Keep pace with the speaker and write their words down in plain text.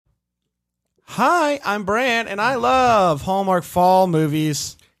Hi, I'm Bran, and I love Hallmark fall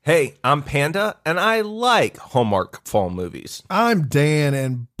movies. Hey, I'm Panda, and I like Hallmark fall movies. I'm Dan,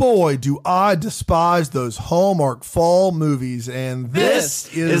 and boy, do I despise those Hallmark fall movies. And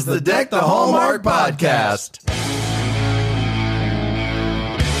this is the Deck the Hallmark podcast.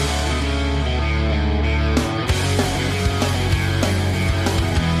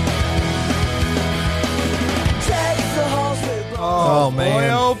 Oh, man.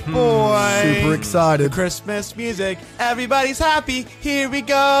 Oh, boy. Super excited. Christmas music. Everybody's happy. Here we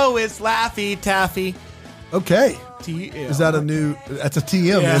go. It's Laffy Taffy. Okay. TM. Is that that's a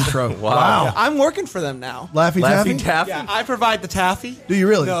TM intro. Wow. Yeah, I'm working for them now. Laffy Taffy? Taffy? Yeah, I provide the taffy. Do you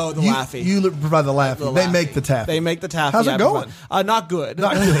really? No, the Laffy. You provide the Laffy. The They Laffy. make the taffy. They make the taffy. How's it I going? provide- not good.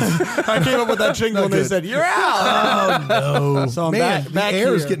 Not good. I came up with that jingle Not and they good. said, you're out. Oh, no. So I'm Man, back the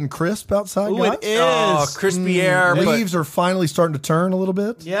air is here. getting crisp outside, Ooh, guys. it is. Oh, crispy air. but Leaves are finally starting to turn a little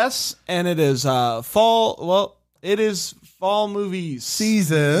bit. Yes, and it is fall. Well, it is fall movies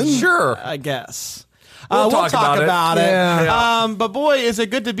Season. Sure. I guess. We'll We'll talk talk about it. about it. Yeah. But boy, is it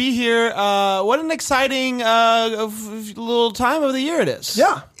good to be here. What an exciting little time of the year it is.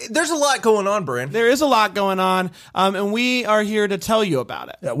 Yeah. There's a lot going on, Brian. There is a lot going on, and we are here to tell you about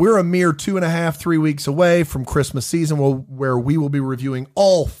it. Yeah, we're a mere 2.5, 3 weeks away from Christmas season, where we will be reviewing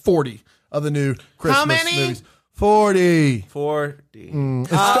all 40 of the new Christmas many? movies. 40. 40.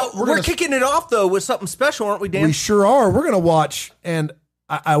 We're Kicking it off, though, with something special, aren't we, Dan? We sure are. We're going to watch, and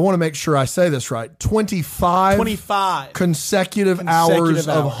I want to make sure I say this right, 25 consecutive hours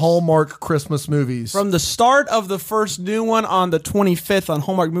of Hallmark Christmas movies. From the start of the first new one on the 25th on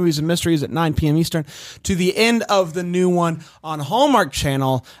Hallmark Movies and Mysteries at 9 p.m. Eastern to the end of the new one on Hallmark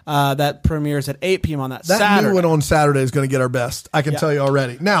Channel that premieres at 8 p.m. on that Saturday. New one on Saturday is going to get our best. I can tell you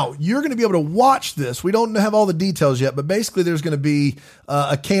already. Now, you're going to be able to watch this. We don't have all the details yet, but basically there's going to be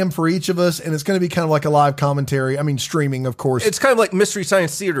a cam for each of us, and it's going to be kind of like a live commentary. I mean, streaming, of course. It's kind of like Mystery Science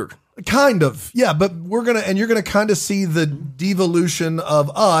Theater. Kind of, yeah, but you're gonna kind of see the devolution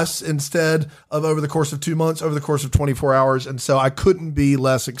of us instead of over the course of 2 months, over the course of 24 hours, and so I couldn't be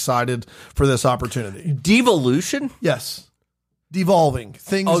less excited for this opportunity. Devolution? Yes, devolving,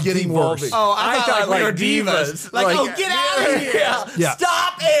 things getting devolving. worse. Oh, I thought we like were divas. Like, oh, get out of here. Yeah.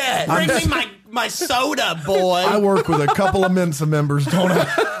 Stop it! Bring me my soda, boy. I work with a couple of Mensa members, don't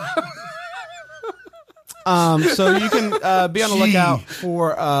I? So you can be on the lookout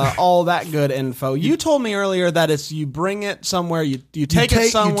for all that good info. You told me earlier that it's you bring it somewhere, you take it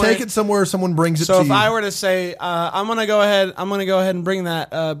somewhere. You take it somewhere, someone brings it So to if you. I were to say, I'm gonna go ahead and bring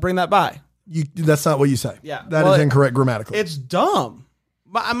that by. That's not what you say. Yeah. That Well, is incorrect grammatically. It's dumb.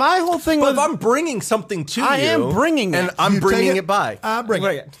 My whole thing But was if I'm bringing something to I you. am bringing And it. I'm You bringing take it by. I bring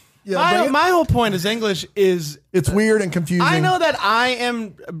Bring it. it. Yeah, bring it. My whole point is English is. It's weird and confusing. I know that I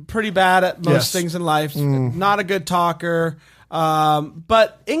am pretty bad at most Yes. things in life. Not a good talker,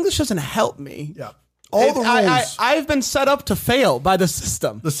 but English doesn't help me. Yeah. All the rules. I've been set up to fail by the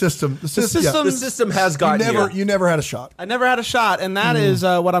system. The system. system- yeah. The system has gotten you. You never had a shot. I never had a shot, and that is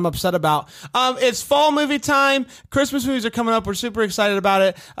what I'm upset about. It's fall movie time. Christmas movies are coming up. We're super excited about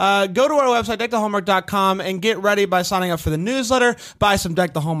it. Go to our website, deckthehallmark.com, and get ready by signing up for the newsletter. Buy some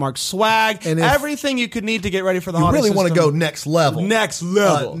Deck the Hallmark swag. And if everything you could need to get ready for the You holiday really want to go system. next level. Next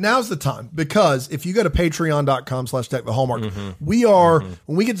level. Now's the time, because if you go to patreon.com/deckthehallmark, we are,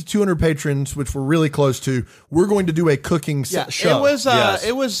 when we get to 200 patrons, which we're really close to, we're going to do a cooking show.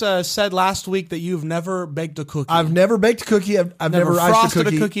 It was said last week that you've never baked a cookie. I've never baked a cookie. I've never iced frosted a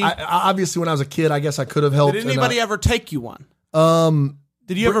a cookie. cookie? Obviously, when I was a kid, I guess I could have helped. Did anybody ever take you one?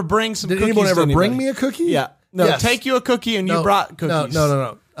 Did you ever bring some Did cookies anyone to ever anybody? bring me a cookie? Yeah. No, Yes. take you a cookie and you brought cookies.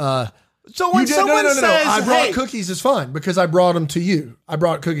 No. So when someone says, I brought hey, cookies is fine because I brought them to you. I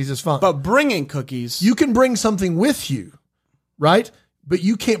brought cookies is fine. but bringing cookies. You can bring something with you, right? But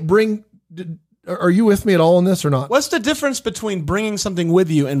you can't bring. Are you with me at all on this or not? What's the difference between bringing something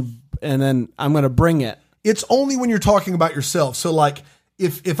with you and then I'm going to bring it? It's only when you're talking about yourself. So like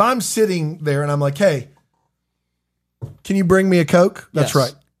if I'm sitting there and I'm like, hey, can you bring me a Coke? That's Yes.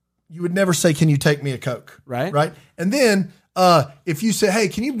 right. You would never say, can you take me a Coke? Right. Right. And then if you say, hey,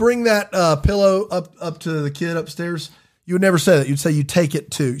 can you bring that pillow up to the kid upstairs? You would never say that. You'd say you take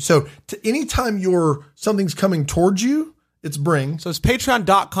it too. So anytime something's coming towards you, it's bring. So it's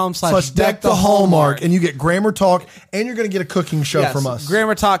patreon.com Plus Deck the Hallmark, and you get Grammar Talk, and you're going to get a cooking show from us.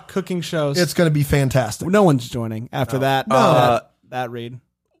 Grammar Talk cooking shows. It's going to be fantastic. No one's joining after that. That read.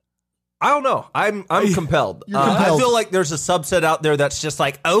 I don't know. I'm compelled. You're compelled. I feel like there's a subset out there that's just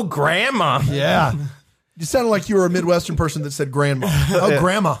like, oh, grandma. Yeah. You sounded like you were a Midwestern person that said grandma. Oh,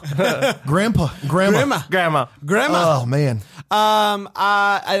 grandma. Grandpa. Grandma. Grandma. Oh, man.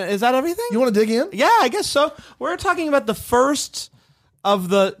 Is that everything? You want to dig in? Yeah, I guess so. We're talking about the first of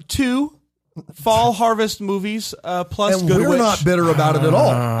the 2 fall harvest movies, plus And Good we're Witch. not bitter about it at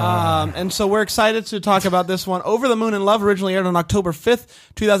all. And so we're excited to talk about this one. Over the Moon in Love originally aired on October 5th,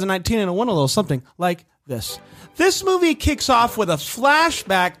 2019, and it went a little something like this. This movie kicks off with a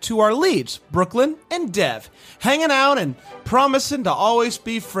flashback to our leads, Brooklyn and Dev, hanging out and promising to always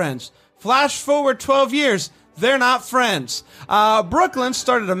be friends. Flash forward 12 years. They're not friends. Brooklyn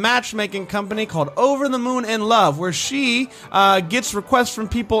started a matchmaking company called Over the Moon in Love, where she gets requests from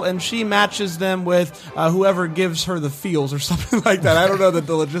people and she matches them with whoever gives her the feels or something like that. I don't know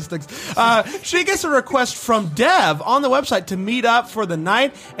the logistics. She gets a request from Dev on the website to meet up for the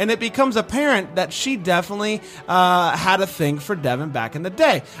night, and it becomes apparent that she definitely had a thing for Devin back in the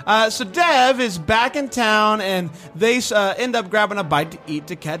day. So Dev is back in town, and they end up grabbing a bite to eat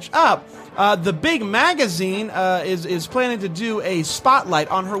to catch up. The big magazine is planning to do a spotlight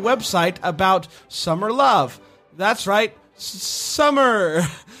on her website about summer love. That's right, summer.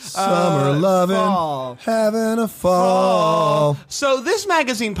 Summer loving, fall. having a fall. So this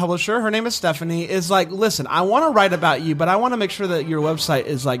magazine publisher, her name is Stephanie, is like, listen, I want to write about you, but I want to make sure that your website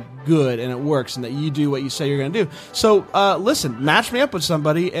is like good and it works and that you do what you say you're going to do. So listen, match me up with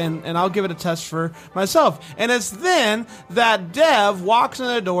somebody and I'll give it a test for myself. And it's then that Dev walks in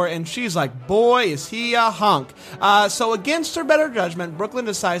the door and she's like, boy, is he a hunk. So against her better judgment, Brooklyn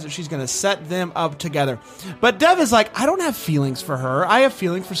decides that she's going to set them up together. But Dev is like, I don't have feelings for her. I have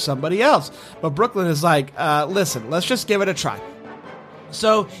feelings for somebody else. But Brooklyn is like, listen, let's just give it a try.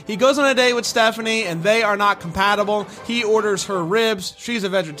 So he goes on a date with Stephanie, and they are not compatible. He orders her ribs. She's a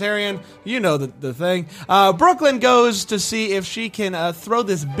vegetarian. You know the thing. Brooklyn goes to see if she can throw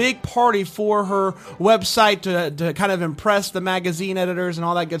this big party for her website to kind of impress the magazine editors and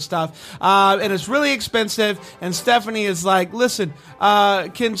all that good stuff. And it's really expensive. And Stephanie is like, listen,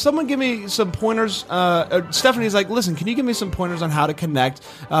 can someone give me some pointers? Stephanie's like, listen, can you give me some pointers on how to connect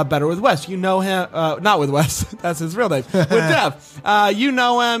better with Wes? You know him. Not with Wes. That's his real name. With Dev. You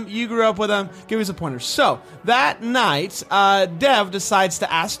know him. You grew up with him. Give me some pointers. So that night, Dev decides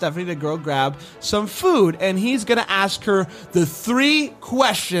to ask Stephanie to go grab some food, and he's going to ask her the 3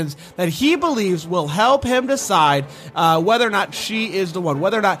 questions that he believes will help him decide whether or not she is the one,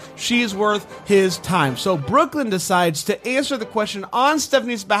 whether or not she's worth his time. So Brooklyn decides to answer the question on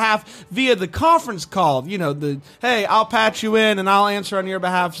Stephanie's behalf via the conference call. You know, hey, I'll patch you in and I'll answer on your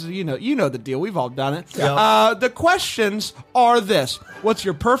behalf. So, you know the deal. We've all done it. Yep. The questions are this. What's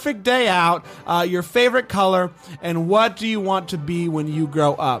your perfect day out, your favorite color, and what do you want to be when you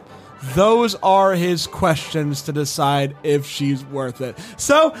grow up? Those are his questions to decide if she's worth it.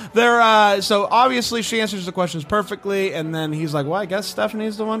 So so obviously she answers the questions perfectly, and then he's like, well, I guess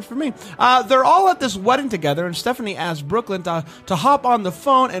Stephanie's the one for me. They're all at this wedding together, and Stephanie asks Brooklyn to hop on the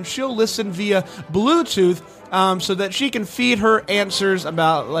phone, and she'll listen via Bluetooth so that she can feed her answers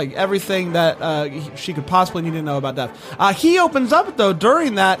about like everything that she could possibly need to know about Dev. He opens up, though,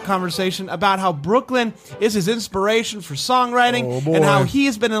 during that conversation about how Brooklyn is his inspiration for songwriting and how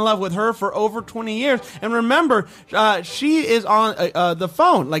he's been in love with her for over 20 years. And remember, she is on the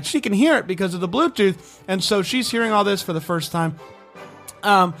phone. Like, she can hear it because of the Bluetooth, and so she's hearing all this for the first time.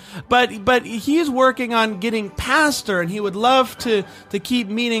 But he's working on getting past her, and he would love to keep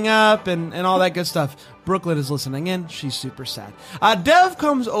meeting up and all that good stuff. Brooklyn is listening in. She's super sad. Dev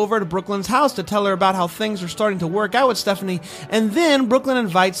comes over to Brooklyn's house to tell her about how things are starting to work out with Stephanie, and then Brooklyn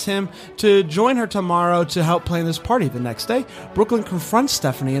invites him to join her tomorrow to help plan this party. The next day, Brooklyn confronts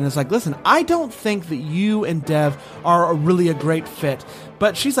Stephanie and is like, listen, I don't think that you and Dev are really a great fit.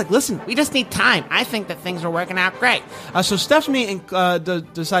 But she's like, listen, we just need time. I think that things are working out great. So Stephanie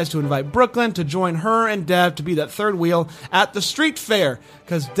decides to invite Brooklyn to join her and Dev to be that third wheel at the street fair,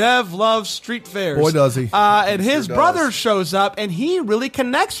 because Dev loves street fairs. Boy, does he. And his brother shows up, and he really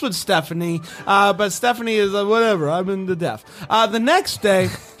connects with Stephanie. But Stephanie is like, whatever, I'm into Dev. The next day,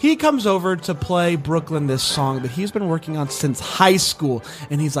 he comes over to play Brooklyn this song that he's been working on since high school.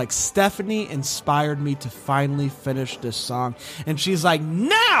 And he's like, Stephanie inspired me to finally finish this song. And she's like,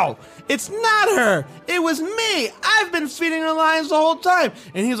 no, it's not her. It was me. I've been feeding her lines the whole time.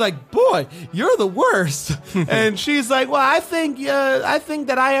 And he's like, boy, you're the worst. And she's like, well, I think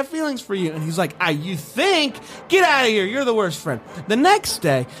that I have feelings for you. And he's like, you think? Get out of here. You're the worst friend. The next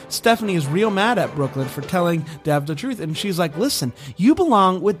day, Stephanie is real mad at Brooklyn for telling Dev the truth. And she's like, listen, you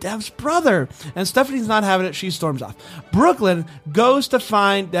belong with Dev's brother. And Stephanie's not having it. She storms off. Brooklyn goes to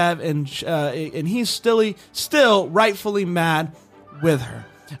find Dev, and he's still rightfully mad with her.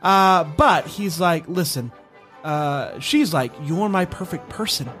 But he's like, listen, she's like, you're my perfect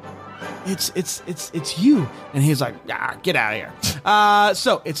person. It's you. And he's like, get out of here.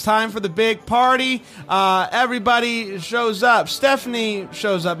 So it's time for the big party. Everybody shows up. Stephanie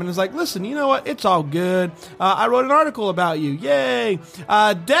shows up and is like, listen, you know what? It's all good. I wrote an article about you. Yay.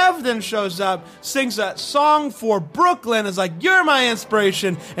 Dev then shows up, sings a song for Brooklyn, is like, you're my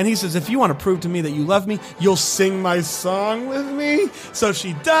inspiration. And he says, if you want to prove to me that you love me, you'll sing my song with me. So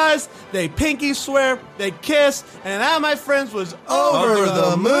she does. They pinky swear. They kiss. And that, my friends, was Over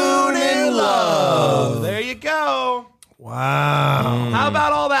the Moon in Love. There you go. Wow. How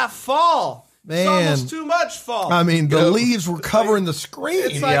about all that fall? Man. It's almost too much fall. I mean, the leaves were covering the screen.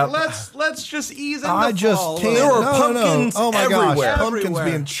 It's like, let's just ease into I just fall. can't. There were no. pumpkins Oh my everywhere. gosh, pumpkins Everywhere.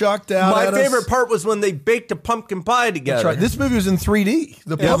 being chucked out. My at us. favorite part was when they baked a pumpkin pie together. That's right. This movie was in 3D.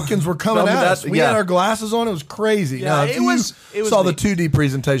 The pumpkins were coming at us. We had our glasses on. It was crazy. Yeah, now, if it was saw neat. the 2D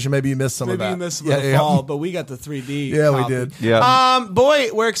presentation, maybe you missed some of Maybe that. you missed some of the fall, but we got the 3D. Yeah, we copy. did. Yeah. Boy,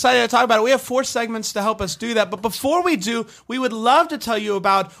 we're excited to talk about it. We have 4 segments to help us do that. But before we do, we would love to tell you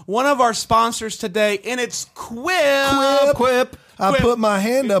about one of our sponsors today, and it's Quip. Quip. I Quip. put my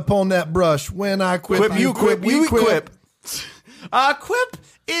hand up on that brush. When I quip, Quip, you quip, we you quip. Quip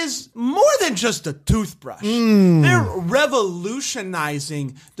is more than just a toothbrush. They're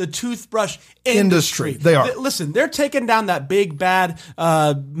revolutionizing the toothbrush industry. They are. Listen, they're taking down that big, bad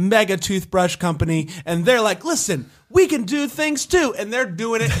mega toothbrush company, and they're like, listen, we can do things too. And they're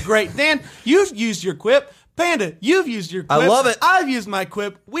doing it great. Dan, you've used your Quip. Panda, you've used your Quip. I love it. I've used my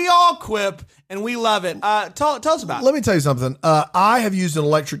Quip. We all Quip, and we love it. Tell us about it. Let me tell you something. I have used an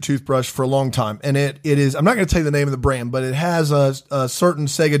electric toothbrush for a long time, and it is, I'm not going to tell you the name of the brand, but it has a certain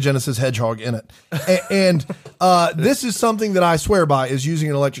Sega Genesis Hedgehog in it. And this is something that I swear by, is using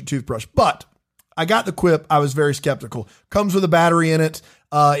an electric toothbrush. But I got the Quip. I was very skeptical. Comes with a battery in it.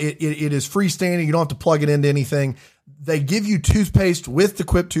 It is freestanding. You don't have to plug it into anything. They give you toothpaste with the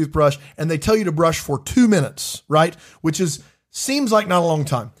Quip toothbrush, and they tell you to brush for 2 minutes, right? Which seems like not a long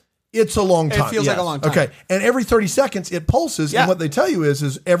time. It's a long time. It feels like a long time. Okay. And every 30 seconds it pulses. Yeah. And what they tell you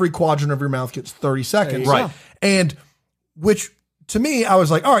is every quadrant of your mouth gets 30 seconds. Right. Go. And which to me, I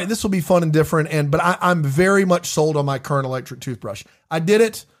was like, all right, this will be fun and different. But I'm very much sold on my current electric toothbrush. I did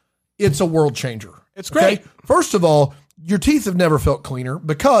it. It's a world changer. It's great. Okay? First of all, your teeth have never felt cleaner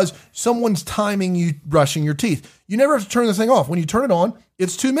because someone's timing you brushing your teeth. You never have to turn this thing off. When you turn it on,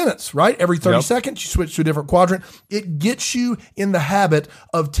 it's 2 minutes, right? Every 30 seconds, you switch to a different quadrant. It gets you in the habit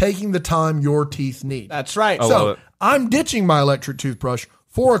of taking the time your teeth need. That's right. So I'm ditching my electric toothbrush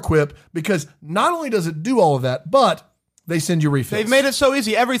for a Quip because not only does it do all of that, but they send you refills. They've made it so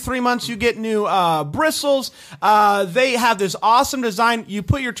easy. Every 3 months, you get new bristles. They have this awesome design. You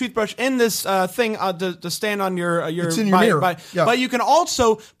put your toothbrush in this thing to stand on your It's in your mirror. Yeah. But you can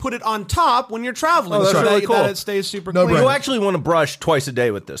also put it on top when you're traveling. Oh, that's really cool. That it stays super No clean. brainer. You actually want to brush twice a day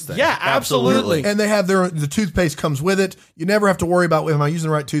with this thing. Yeah, absolutely. And they have the toothpaste comes with it. You never have to worry about, am I using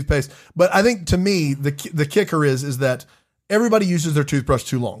the right toothpaste? But I think to me, the kicker is that everybody uses their toothbrush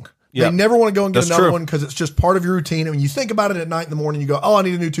too long. Yep. They never want to go and get That's another true. one because it's just part of your routine. And when you think about it at night in the morning, you go, oh, I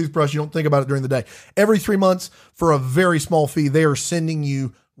need a new toothbrush. You don't think about it during the day. Every 3 months, for a very small fee, they are sending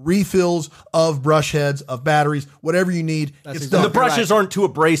you refills of brush heads, of batteries, whatever you need. It's exactly And done. the brushes aren't too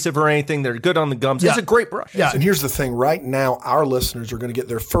abrasive or anything. They're good on the gums. Yeah. It's a great brush. Yeah. And here's the thing. Right now, our listeners are going to get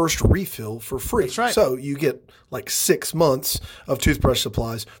their first refill for free. That's right. So you get like 6 months of toothbrush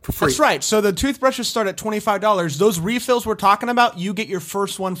supplies for free. That's right. So the toothbrushes start at $25. Those refills we're talking about, you get your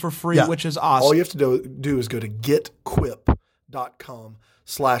first one for free, Yeah. which is awesome. All you have to do is go to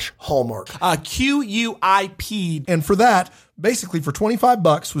getquip.com/hallmark. QUIP. And for that, basically for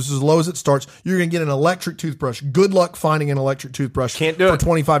 $25, which is as low as it starts, you're going to get an electric toothbrush. Good luck finding an electric toothbrush Can't do for it.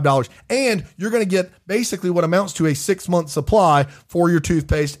 $25. And you're going to get basically what amounts to a 6-month supply for your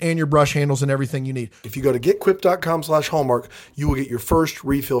toothpaste and your brush handles and everything you need. If you go to getquip.com/hallmark, you will get your first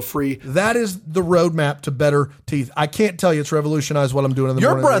refill free. That is the roadmap to better teeth. I can't tell you it's revolutionized what I'm doing in the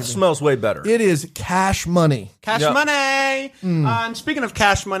Your morning. and breath evening. smells way better. It is cash money. Cash Yep. money. And speaking of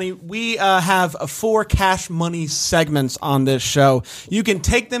cash money, we have 4 cash money segments on this show. You can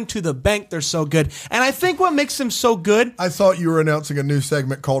take them to the bank. They're so good. And I think what makes them so good. I thought you were announcing a new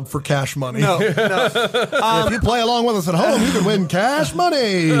segment called For Cash Money. No. If you play along with us at home, you can win cash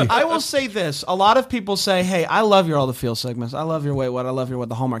money. I will say this. A lot of people say, hey, I love your All the Feel segments. I love your Wait What. I love your What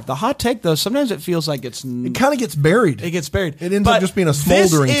the Hallmark. The hot take, though, sometimes it feels like it Kind of gets buried. gets buried. It ends up just being a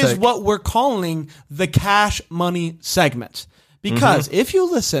smoldering This is take. what we're calling the cash money segment. Because if you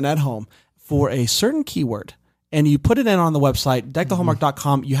listen at home for a certain keyword and you put it in on the website,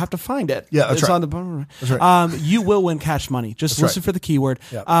 deckthehallmark.com, you have to find it. Yeah, that's it's right. on the That's right. You will win cash money. Just That's listen right. for the keyword.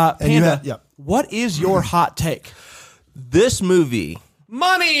 Yeah. Panda, And you have- yeah. what is your hot take? This movie,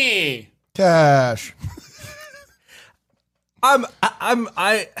 Money! Cash. I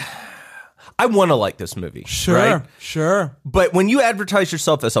want to like this movie. Sure, right? sure. But when you advertise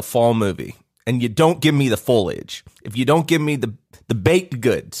yourself as a fall movie and you don't give me the foliage, if you don't give me the baked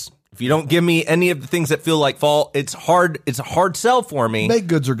goods, if you don't give me any of the things that feel like fall, it's a hard sell for me. Baked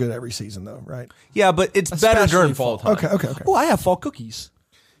goods are good every season, though, right? Yeah, but it's better Especially during fall time. Okay. Oh, I have fall cookies.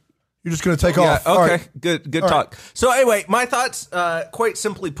 You're just going to take Yeah, off. okay. All right. Good All talk. So anyway, my thoughts, quite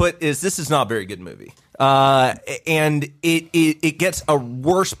simply put, is this is not a very good movie. And it gets a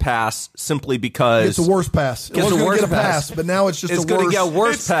worse pass simply because It's a worse pass. It Gets was a going to worse get a pass. pass, but now it's just it's a going to worse. get a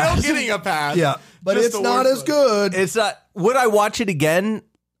worse It's pass. still getting a pass. Yeah, but Just it's the not worst as good. It's would I watch it again?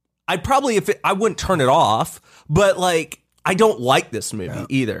 I'd probably I wouldn't turn it off, but like I don't like this movie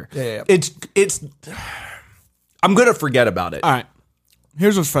either. Yeah. It's I'm gonna forget about it. All right.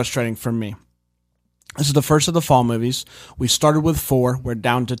 Here's what's frustrating for me. This is the first of the fall movies. We started with 4. We're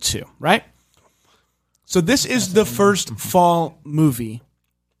down to 2, right? So this is the first fall movie,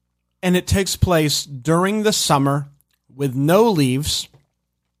 and it takes place during the summer with no leaves,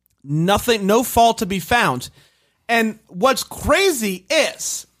 nothing, no fall to be found. And what's crazy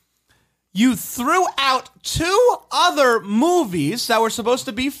is you threw out 2 other movies that were supposed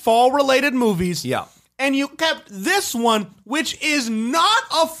to be fall-related movies. Yeah. And you kept this one, which is not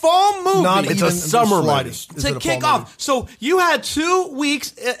a fall movie. Not It's even a summer the movie. slightest. Is it to a kick fall movie? off. So you had 2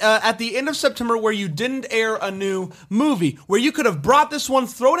 weeks at the end of September where you didn't air a new movie, where you could have brought this one,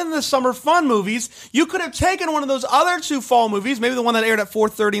 thrown it in the summer fun movies. You could have taken one of those other 2 fall movies, maybe the one that aired at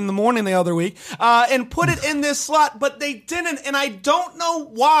 4:30 in the morning the other week, and put it in this slot, but they didn't, and I don't know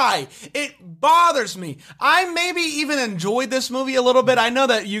why. It bothers me. I maybe even enjoyed this movie a little bit. I know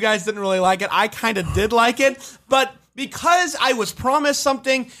that you guys didn't really like it. I kind of did like it, but because I was promised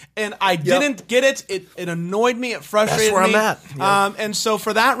something and I didn't get it, it annoyed me. It frustrated That's where me. I'm at. Yeah. And so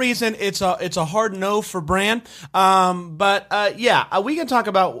for that reason, it's a hard no for Bran. We can talk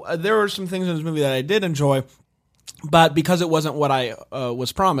about. There were some things in this movie that I did enjoy, but because it wasn't what I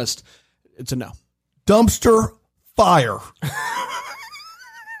was promised, it's a no. Dumpster fire.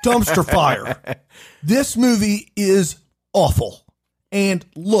 Dumpster fire. This movie is awful. And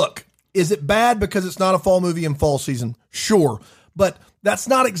look, is it bad because it's not a fall movie in fall season? Sure. But that's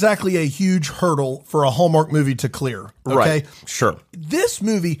not exactly a huge hurdle for a Hallmark movie to clear. Okay. Right. Sure. This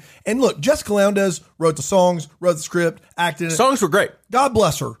movie, and look, Jessica Lowndes wrote the songs, wrote the script, acted in it. Songs were great. God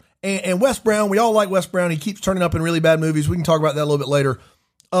bless her. And Wes Brown, we all like Wes Brown. He keeps turning up in really bad movies. We can talk about that a little bit later.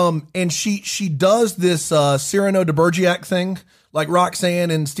 And she does this Cyrano de Bergerac thing, like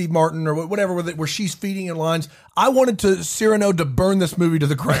Roxanne and Steve Martin or whatever, where she's feeding in lines. I wanted to Cyrano to burn this movie to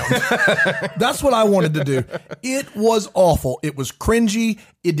the ground. That's what I wanted to do. It was awful. It was cringy.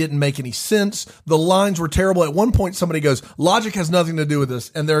 It didn't make any sense. The lines were terrible. At one point, somebody goes, "Logic has nothing to do with this,"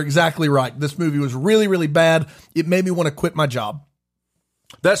 and they're exactly right. This movie was really, really bad. It made me want to quit my job.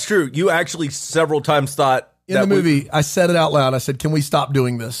 That's true. You actually several times thought In the movie, I said it out loud. I said, "Can we stop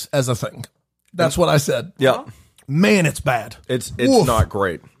doing this as a thing?" That's what I said. Yeah. Man, it's bad. It's Woof. not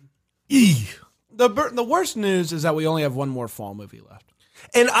great. Eee. The worst news is that we only have one more fall movie left.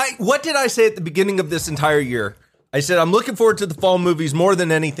 And what did I say at the beginning of this entire year? I said, I'm looking forward to the fall movies more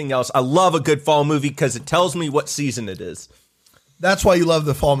than anything else. I love a good fall movie because it tells me what season it is. That's why you love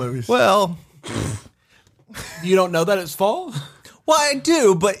the fall movies. Well, You don't know that it's fall? I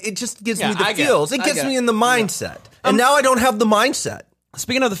do, but it just gives Yeah, me the I get it. feels. It I gets get me it. in the mindset. And now I don't have the mindset.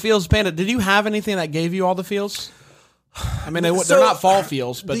 Speaking of the feels, Panda, did you have anything that gave you all the feels? I mean, they're So, not fall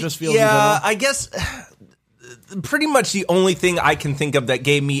feels, but just feels in Yeah, general. I guess pretty much the only thing I can think of that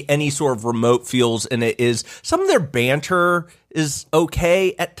gave me any sort of remote feels in it is some of their banter is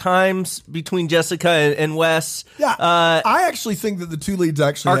okay at times between Jessica and Wes. Yeah, I actually think that the two leads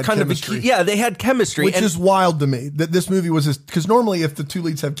actually Are had kind chemistry, of they had chemistry, which and is wild to me. That this movie was because normally if the two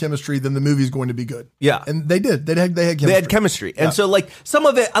leads have chemistry, then the movie's going to be good. Yeah. and they did. They had chemistry. they had chemistry, and so like some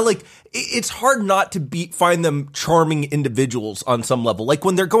of it, I like. It's hard not to find them charming individuals on some level. Like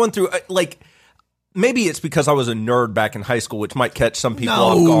when they're going through like. Maybe it's because I was a nerd back in high school, which might catch some people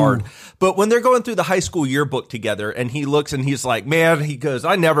off guard. But when they're going through the high school yearbook together and he looks and he's like, man, he goes,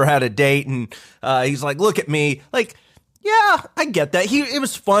 I never had a date. And he's like, look at me. Like, yeah, I get that. It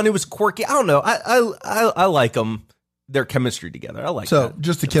was fun. It was quirky. I don't know. I like them. Their chemistry together. I like So that.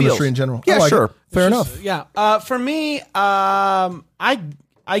 just the It chemistry feels. in general. Yeah, I like sure. it. Fair enough. Yeah. For me,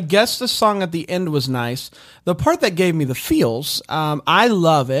 I guess the song at the end was nice. The part that gave me the feels, I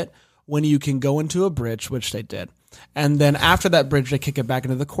love it when you can go into a bridge, which they did. And then after that bridge, they kick it back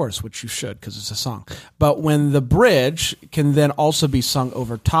into the chorus, which you should because it's a song. But when the bridge can then also be sung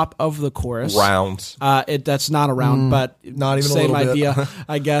over top of the chorus. Rounds. That's not a round, but not even same a little idea, bit.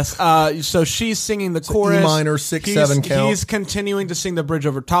 I guess. So she's singing the chorus. E minor, 6/7 count. He's continuing to sing the bridge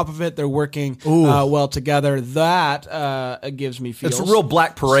over top of it. They're working well together. That gives me feels. It's a real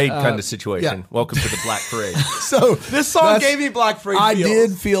Black Parade kind of situation. yeah. Welcome to the Black Parade. So This song gave me Black Parade I feels.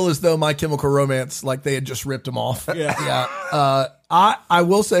 did feel as though My Chemical Romance, like they had just ripped them off. Yeah. I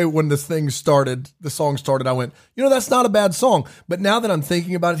will say when the song started, I went, that's not a bad song. But now that I'm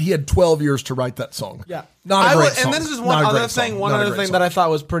thinking about it, he had 12 years to write that song. Yeah. Not a great song. And this is Not one a other great thing. song. One Not a other great thing song. that I thought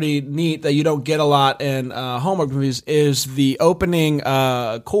was pretty neat that you don't get a lot in Hallmark movies is the opening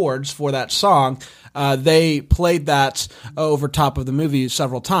chords for that song. They played that over top of the movie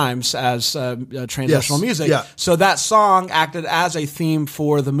several times as transitional Yes. music. Yeah. So that song acted as a theme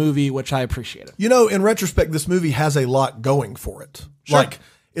for the movie, which I appreciated. In retrospect, this movie has a lot going for it. Sure. Like,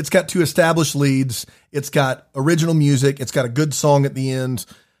 it's got 2 established leads. It's got original music. It's got a good song at the end.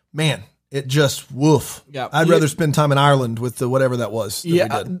 Man, it just, woof. Yeah. I'd rather spend time in Ireland with the whatever that was that we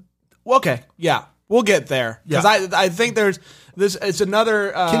did. Well, okay. Yeah. We'll get there. Because Yeah. I think there's this. It's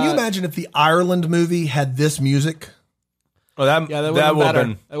another. Can you imagine if the Ireland movie had this music? Oh, that that would have better.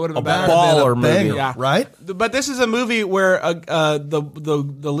 been That would've a been better. baller movie. Banger, Yeah. right? But this is a movie where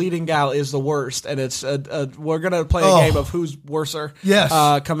the leading gal is the worst, and it's we're gonna play a game of who's worser. Yes.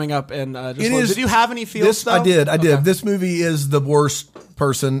 Coming up in just It one. is- Did you have any feels? I though? did. Okay. This movie is the worst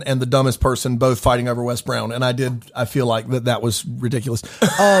person and the dumbest person both fighting over Wes Brown, and I feel like that was ridiculous.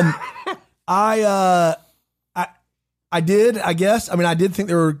 I did, I guess. I mean, I did think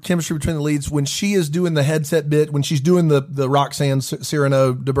there were chemistry between the leads when she is doing the headset bit, when she's doing the Roxanne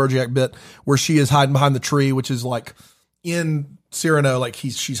Cyrano de Bergerac bit, where she is hiding behind the tree, which is like in Cyrano, like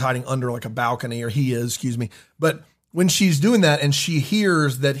she's hiding under like a balcony, or he is, excuse me. But when she's doing that and she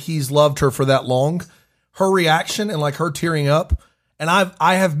hears that he's loved her for that long, her reaction and like her tearing up, and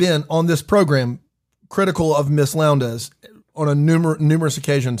I have been on this program critical of Miss Lowndes on a numerous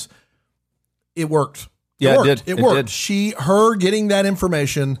occasions. It worked. Yeah, worked. it did. It worked. did. Her getting that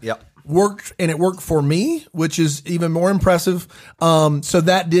information worked, and it worked for me, which is even more impressive. So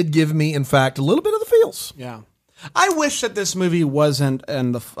that did give me, in fact, a little bit of the feels. Yeah. I wish that this movie wasn't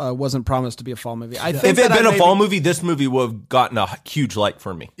wasn't promised to be a fall movie. I think If it had that been a fall movie, this movie would have gotten a huge like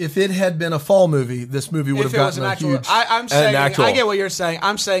for me. If it had been a fall movie, this movie would have if it was gotten an a actual, huge. I'm saying, actual- I get what you're saying.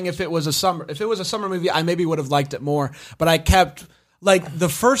 I'm saying if it was a summer movie, I maybe would have liked it more. But I kept like the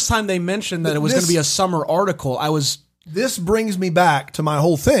first time they mentioned that it was going to be a summer article, I was. This brings me back to my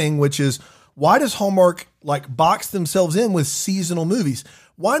whole thing, which is why does Hallmark like box themselves in with seasonal movies?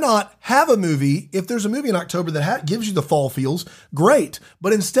 Why not have a movie? If there's a movie in October that gives you the fall feels, great.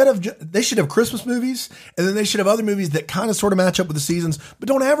 But instead of, they should have Christmas movies, and then they should have other movies that kind of sort of match up with the seasons, but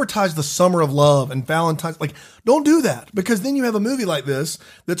don't advertise the summer of love and Valentine's. Like, don't do that, because then you have a movie like this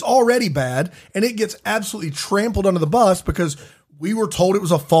that's already bad, and it gets absolutely trampled under the bus because we were told it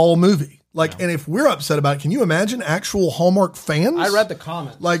was a fall movie. Like, and if we're upset about it, can you imagine actual Hallmark fans? I read the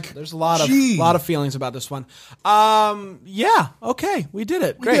comments. Like, there's a lot of feelings about this one. Yeah, okay, we did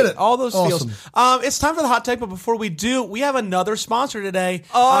it. Great, did it. all those Awesome. feels. It's time for the hot take, but before we do, we have another sponsor today.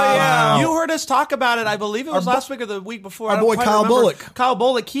 yeah. You heard us talk about it. I believe it was last week or the week before. Our I don't boy quite Kyle remember. Bullock. Kyle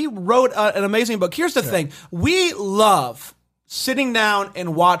Bullock. He wrote an amazing book. Here's the thing: we love sitting down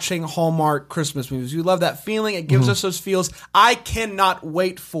and watching Hallmark Christmas movies. We love that feeling. It gives us those feels. I cannot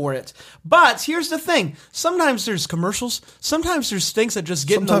wait for it. But here's the thing. Sometimes there's commercials. Sometimes there's things that just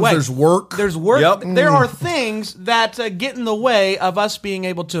get in the Sometimes way. there's work. There's work. Yep. There are things that get in the way of us being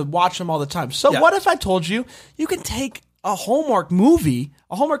able to watch them all the time. So what if I told you you can take a Hallmark movie,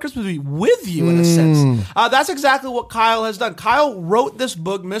 a Hallmark Christmas movie with you in a sense. That's exactly what Kyle has done. Kyle wrote this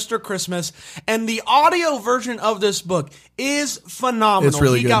book, Mr. Christmas, and the audio version of this book is phenomenal. It's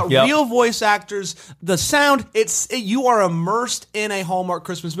really he good. got Yep. real voice actors. The sound, you are immersed in a Hallmark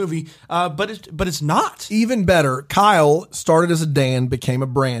Christmas movie, but it's not. Even better, Kyle started as a Dan, became a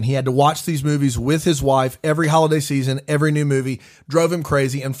Bran. He had to watch these movies with his wife every holiday season, every new movie, drove him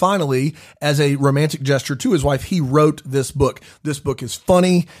crazy. And finally, as a romantic gesture to his wife, he wrote this book. This book is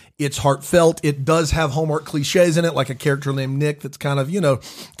funny. It's heartfelt. It does have Hallmark cliches in it, like a character named Nick that's kind of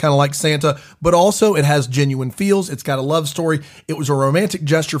like Santa, but also it has genuine feels. It's got a love story. It was a romantic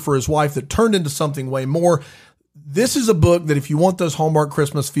gesture for his wife that turned into something way more. This is a book that if you want those Hallmark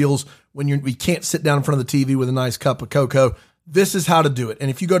Christmas feels when we can't sit down in front of the TV with a nice cup of cocoa, this is how to do it. And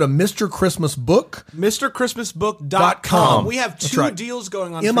if you go to Mr. Christmas Book, MrChristmasBook.com. We have two right. deals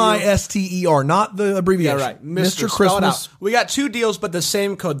going on. MISTER, not the abbreviation. Yeah, right. Mr. Spell it Christmas. out. We got two deals, but the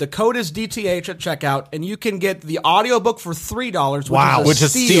same code. The code is DTH at checkout, and you can get the audiobook for $3, Which is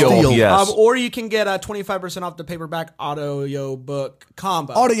steal. Yes. Or you can get 25% off the paperback audiobook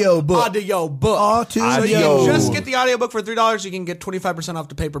combo. Audiobook. So you Audio. just get the audiobook for $3. You can get 25% off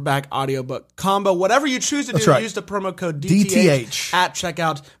the paperback audiobook combo. Whatever you choose to do, right. use the promo code DTH at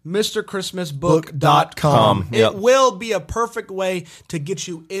checkout. MrChristmasBook.com. Yep. It will be a perfect way to get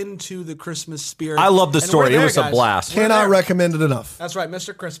you into the Christmas spirit. I love the And story. we're there, It was a guys. blast. We're Cannot there. recommend it enough. That's right,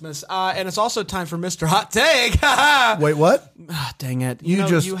 Mr. Christmas. And it's also time for Mr. Hot Take. Wait, what? Dang it. You know,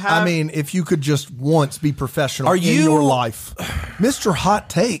 just, you have, I mean, if you could just once be professional Are in you- your life. Mr. Hot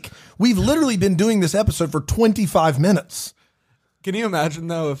Take. We've literally been doing this episode for 25 minutes. Can you imagine,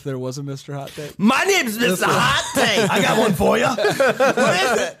 though, if there was a Mr. Hot Take? My name's Mr. Hot Take. I got one for you. What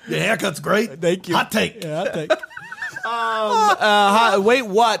is it? Your haircut's great. Thank you. Hot Take. Yeah, Hot Take. Wait,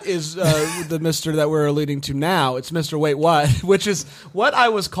 what is the Mr. that we're alluding to now? It's Mr. Wait What, which is what I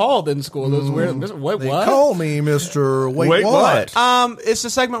was called in school. Those weird, Mr. Wait They What? call me Mr. Wait, Wait, what? what? It's a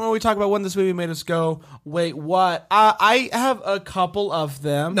segment where we talk about when this movie made us go, wait, what? I have a couple of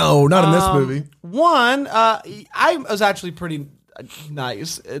them. No, not in this movie. One, I was actually pretty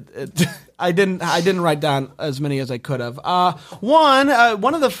nice. I didn't write down as many as I could have. One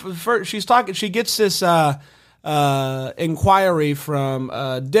of the first, she gets this inquiry from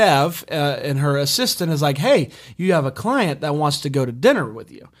Dev, and her assistant is like, "Hey, you have a client that wants to go to dinner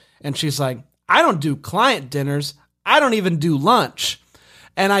with you," and she's like, "I don't do client dinners. I don't even do lunch."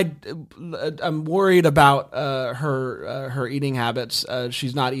 And I'm worried about her eating habits.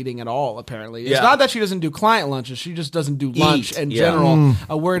 She's not eating at all, apparently. It's Yeah. not that she doesn't do client lunches. She just doesn't do lunch in general.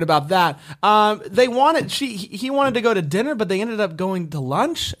 Worried about that. He wanted to go to dinner, but they ended up going to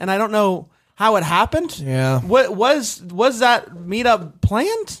lunch, and I don't know how it happened. Yeah. What was that meetup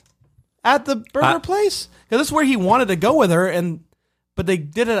planned at the burger place? Because that's where he wanted to go with her, but they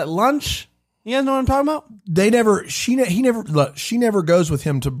did it at lunch. You guys know what I'm talking about? She never goes with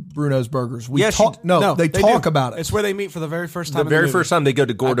him to Bruno's Burgers. They No, talk do. about it. It's where they meet for the very first time. The very first time they go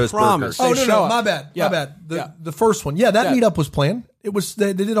to Gordo's promise. Burgers. Oh, They no, show no, up. my bad. Yeah. My bad. Yeah. The first one. Yeah, that Yeah. meetup was planned. It was,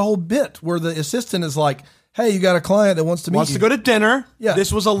 they did a whole bit where the assistant is like, hey, you got a client that wants to meet Wants you. to go to dinner. Yeah.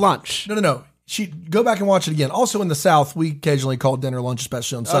 This was a lunch. No. Go back and watch it again. Also in the South, we occasionally call dinner lunch,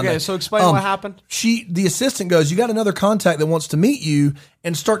 especially on Sunday. Okay, so explain what happened. The assistant goes, you got another contact that wants to meet you,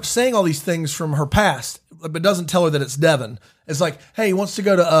 and starts saying all these things from her past, but doesn't tell her that it's Devin. It's like, hey, he wants to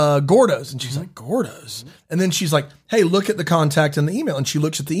go to Gordo's. And she's like, Gordo's? And then she's like, hey, look at the contact in the email. And she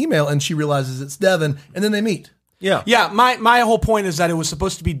looks at the email and she realizes it's Devin, and then they meet. Yeah. Yeah, my whole point is that it was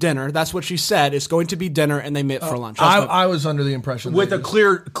supposed to be dinner. That's what she said. It's going to be dinner, and they met for lunch. That's I was under the impression With that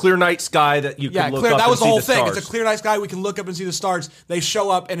a clear night sky that you yeah, can look clear. up That and was the see whole the thing. stars. It's a clear night sky. We can look up and see the stars. They show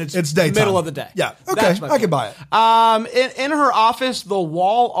up, and it's daytime. middle of the day. Yeah, okay, That's my I can point. buy it. In her office, the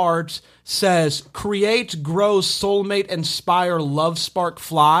wall art says "Create, grow, soulmate, inspire, love, spark,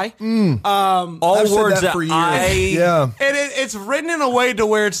 fly." All I've said words that that for years. I And it's written in a way to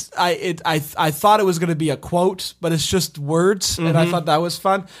where I thought it was going to be a quote, but it's just words, and I thought that was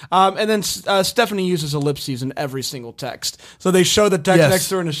fun. And then Stephanie uses ellipses in every single text, so they show the text Yes. next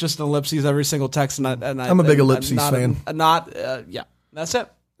to her, and it's just an ellipses every single text. I'm a big ellipses fan. Yeah, that's it.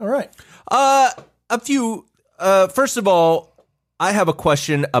 All right. a few. First of all, I have a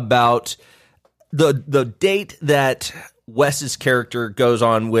question about the date that Wes's character goes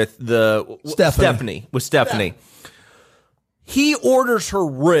on with Stephanie. Stephanie. He orders her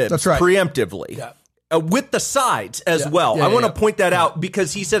ribs That's right. preemptively. Yeah. With the sides as well. Yeah, I want to yeah. point that out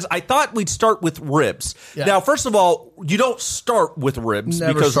because he says, I thought we'd start with ribs. Yeah. Now, first of all, you don't start with ribs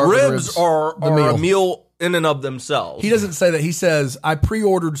Never because start with ribs ribs. are The a meal. meal in and of themselves. He doesn't say that. He says, I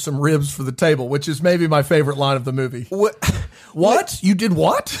pre-ordered some ribs for the table, which is maybe my favorite line of the movie. What? You did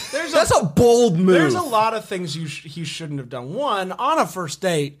what? That's a bold move. There's a lot of things he shouldn't have done. One, on a first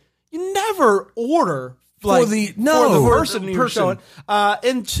date, you never order for the person you're showing.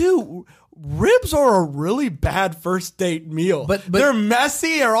 And two, ribs are a really bad first date meal. But they're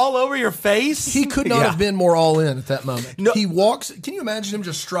messy. They're all over your face. He could not Yeah. have been more all in at that moment. No. He walks. Can you imagine him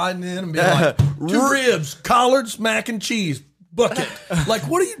just striding in and being like, 2 ribs, collards, mac and cheese, bucket. Like,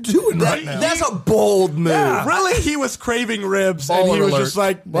 what are you doing right now? That's a bold move. Really, he was craving ribs, and he Baller was alert. just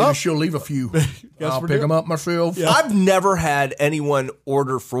like, maybe well, she'll leave a few. I'll we're pick doing- them up myself. I've never had anyone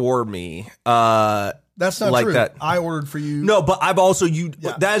order for me. That's not like true. that. I ordered for you. No, but I've also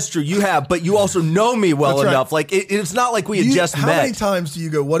That's true. You have, but you also know me well That's right. enough. Like it's not like we had just how met. many times do you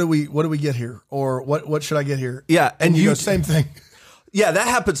go, what do we get here? Or what should I get here? Yeah, And you you- go, same thing. Yeah, that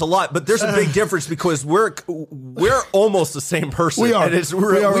happens a lot, but there's a big difference because we're almost the same person. We are. And We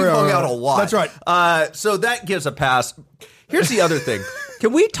are, we've we are, hung we out are. a lot. That's right. So that gives a pass. Here's the other thing.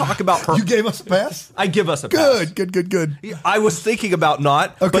 Can we talk about her? You gave us a pass? I give us a pass. Good. I was thinking about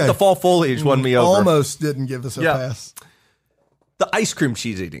not, Okay. but the fall foliage won me over. Almost didn't give us a Yeah. pass. The ice cream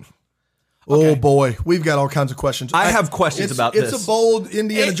she's eating. Oh boy, we've got all kinds of questions. I have questions about this. It's a bold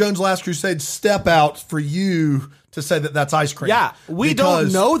Indiana Jones Last Crusade step out for you to say that that's ice cream. Yeah, we don't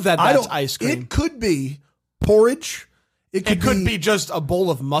Because know that I that's don't- ice cream. It could be porridge. it could be just a bowl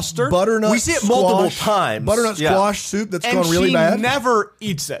of mustard. butternut. We see it multiple squash- times. Butternut Yeah. squash soup that's and gone really she bad. never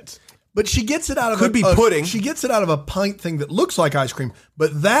eats it. But she gets it out of Could be pudding. She gets it out of a pint thing that looks like ice cream,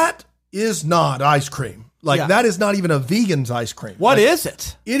 but that is not ice cream. Like Yeah. that is not even a vegan's ice cream. What Like, is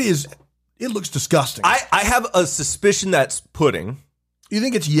it? It is. It looks disgusting. I have a suspicion that's pudding. You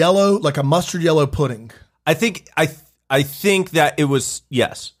think it's yellow, like a mustard yellow pudding? I think that it was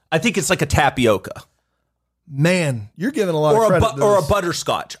yes. I think it's like a tapioca Man, you're giving a lot or of a credit to or a this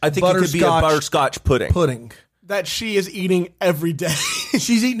butterscotch. I think it could be a Butterscotch butterscotch pudding. pudding. That she is eating every day.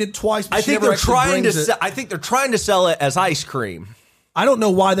 She's eaten it twice. But I she think never they're actually trying to. brings it. I think they're trying to sell it as ice cream. I don't know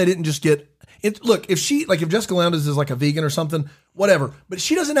why they didn't just get it. Look, if Jessica Lowndes is like a vegan or something, whatever, but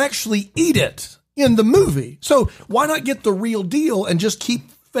she doesn't actually eat it in the movie. So why not get the real deal and just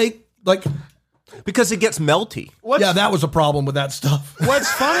keep fake like? Because it gets melty. Yeah, that was a problem with that stuff. What's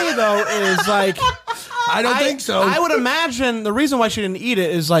funny though is like I don't think so. I would imagine the reason why she didn't eat it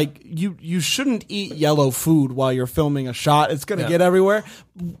is like you shouldn't eat yellow food while you're filming a shot. It's gonna get everywhere.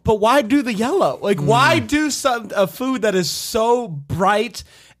 But why do the yellow? Like why do a food that is so bright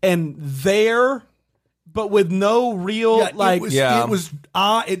and there, but with no real like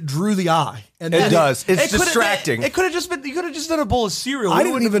it drew the eye, and It then does. It's It could've been- distracting. It could have just been. You could have just done a bowl of cereal. I It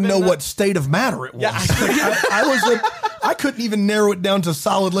didn't wouldn't even have know been what state of matter it was. Yeah. I couldn't even narrow it down to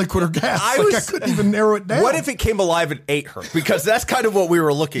solid, liquid, or gas. I couldn't even narrow it down. What if it came alive and ate her? Because that's kind of what we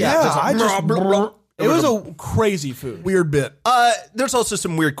were looking at. Yeah, Just like, It was a crazy food. weird bit? There's also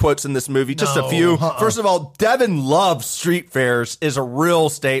some weird quotes in this movie. Just a few. First of all, Devin loves street fairs is a real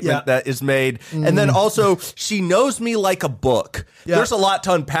statement Yeah. that is made. And then also, she knows me like a book. Yeah. There's a lot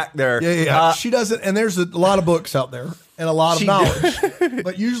to unpack there. Yeah. She doesn't, and there's a lot of books out there and a lot of knowledge.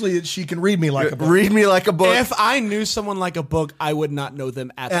 But usually she can read me like a book. Read me like a book. If I knew someone like a book, I would not know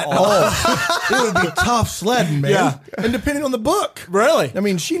them at At all. all. It would be tough sledding, man. Yeah. And depending on the book. Really? I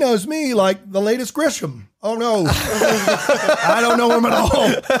mean, she knows me like the latest Grisham. Oh, no. I don't know him at all.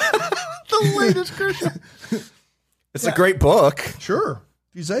 The latest Christian. it's a great book. Sure.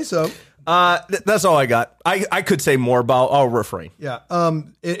 If you say so. That's all I got. I could say more, but I'll refrain. Yeah.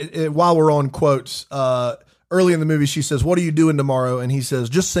 While we're on quotes, early in the movie, she says, "What are you doing tomorrow?" And he says,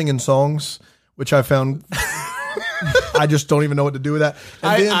 "Just singing songs," which I found. I just don't even know what to do with that.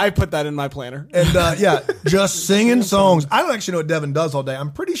 And then, I put that in my planner. and just singing songs. I don't actually know what Devin does all day.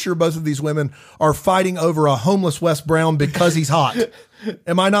 I'm pretty sure both of these women are fighting over a homeless Wes Brown because he's hot.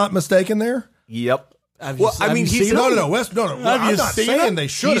 Am I not mistaken there? Yep. Have you he's seen No, Wes. No. Have I'm you not seen saying him? they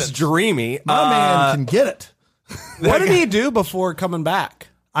shouldn't. He's dreamy. My man can get it. What did he do before coming back?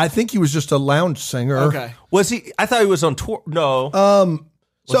 I think he was just a lounge singer. Okay. Was he? I thought he was on tour. No.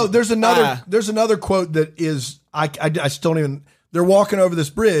 So there's another quote that is I still don't even. They're walking over this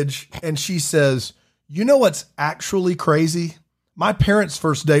bridge and she says, "You know what's actually crazy? My parents'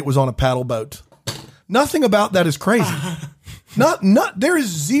 first date was on a paddle boat. Nothing about that is crazy. Not there is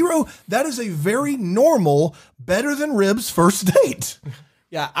zero. That is a very normal, better than ribs first date.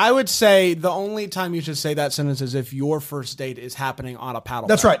 Yeah, I would say the only time you should say that sentence is if your first date is happening on a paddle.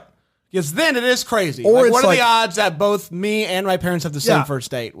 That's boat. right. Because then it is crazy. Or Like, it's what are like- the odds that both me and my parents have the same Yeah.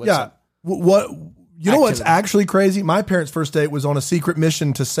 first date? With Yeah. What you know what's activity. actually crazy? My parents' first date was on a secret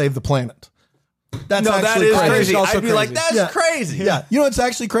mission to save the planet. That's no, that actually is crazy. crazy. also I'd be like, crazy. that's Yeah. crazy. Yeah. You know what's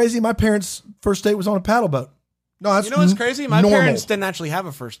actually crazy? My parents' first date was on a paddle boat. No, that's You know what's crazy? My normal. parents didn't actually have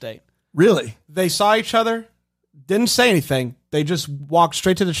a first date. Really? They saw each other, didn't say anything. They just walked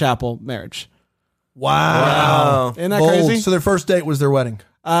straight to the chapel, marriage. Wow. Isn't that Bold. crazy? So their first date was their wedding.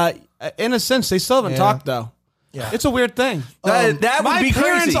 In a sense, they still haven't talked though. Yeah. It's a weird thing. That would My be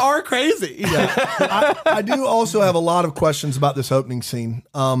parents crazy. are crazy. I do also have a lot of questions about this opening scene.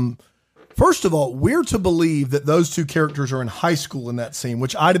 First of all, we're to believe that those two characters are in high school in that scene,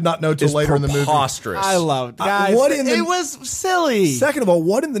 which I did not know till later in the movie. Preposterous. I loved guys. It was silly. Second of all,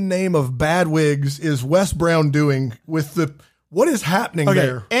 what in the name of bad wigs is Wes Brown doing with the? What is happening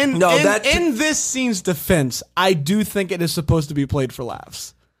there? And in this scene's defense, I do think it is supposed to be played for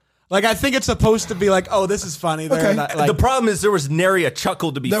laughs. Like, I think it's supposed to be like, oh, this is funny. Okay. The problem is there was nary a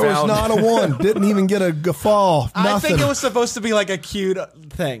chuckle to be found. There was not a one. Didn't even get a guffaw. Nothing. I think it was supposed to be like a cute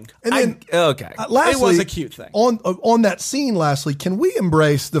thing. And then, lastly, it was a cute thing. On that scene, lastly, can we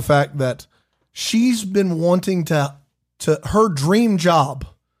embrace the fact that she's been wanting to her dream job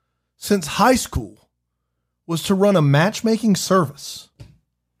since high school was to run a matchmaking service?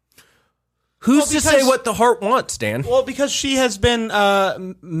 Who's to say what the heart wants, Dan? Well, because she has been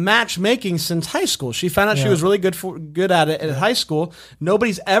matchmaking since high school. She found out she was really good at it at high school.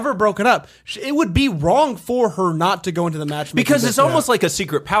 Nobody's ever broken up. It would be wrong for her not to go into the matchmaking because it's almost like a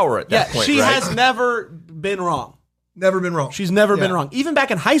secret power at that point. She right? has never been wrong. Never been wrong. She's never been wrong, even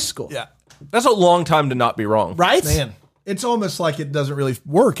back in high school. Yeah, that's a long time to not be wrong, right? Man, it's almost like it doesn't really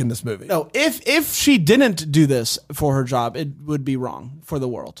work in this movie. No, if she didn't do this for her job, it would be wrong for the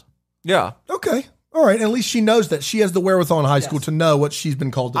world. Yeah. Okay. All right. At least she knows that she has the wherewithal in high school to know what she's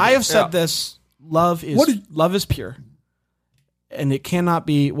been called to do. I have said this. Love is pure. And it cannot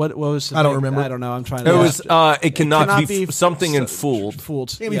be what was I don't remember. I don't know. I'm trying to. It was it cannot be something and fooled.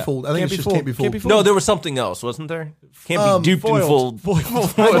 Can't be fooled. I think it's just can't be fooled. No, there was something else, wasn't there? Can't be duped and fooled.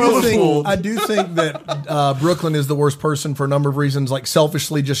 I do think that Brooklyn is the worst person for a number of reasons, like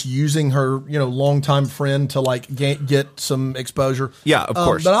selfishly just using her, longtime friend to like get some exposure. Yeah, of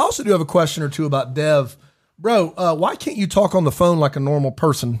course. But I also do have a question or two about Dev. Bro, why can't you talk on the phone like a normal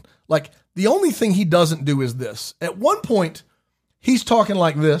person? Like, the only thing he doesn't do is this. At one point, he's talking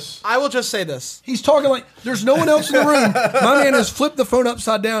like this. I will just say this. He's talking like there's no one else in the room. My man has flipped the phone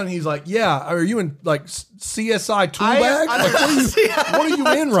upside down and he's like, yeah, are you in like CSI tool bag? Like, what are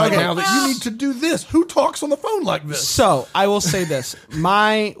you in right now that you need to do this? Who talks on the phone like this? So I will say this.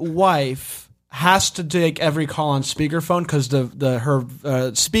 My wife has to take every call on speakerphone because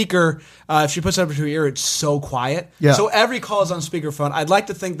her speaker, if she puts it up to her ear, it's so quiet. Yeah. So every call is on speakerphone. I'd like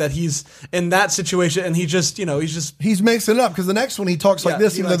to think that he's in that situation and he's mixing it up because the next one he talks like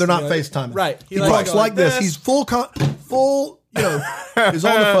this, even though they're not FaceTiming. Right. He talks like this. He's full, he's on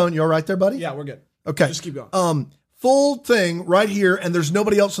the phone. You all right there, buddy? Yeah, we're good. Okay. Just keep going. Full thing right here, and there's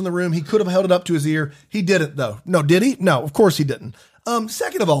nobody else in the room. He could have held it up to his ear. He didn't, though. No, did he? No, of course he didn't.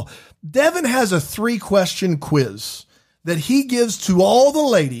 Second of all, Devin has a 3-question quiz that he gives to all the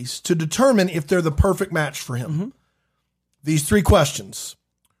ladies to determine if they're the perfect match for him. Mm-hmm. These 3 questions.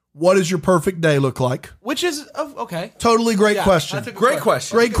 What does your perfect day look like? Which is, okay. Totally great question. That's a great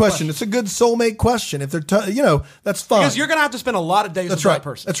question. Great question. It's a good soulmate question. If they're, that's fine. Because you're going to have to spend a lot of days with that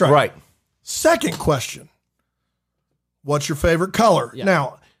person. That's right. Right. Second question. What's your favorite color? Yeah.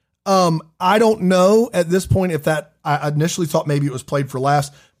 Now, I don't know at this point if that, I initially thought maybe it was played for laughs,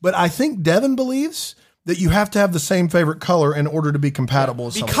 but I think Devin believes that you have to have the same favorite color in order to be compatible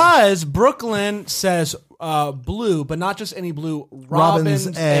with someone. Because Brooklyn says blue, but not just any blue. Robin's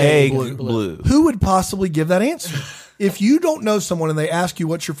egg blue. Who would possibly give that answer? If you don't know someone and they ask you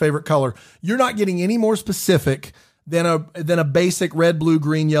what's your favorite color, you're not getting any more specific than a basic red, blue,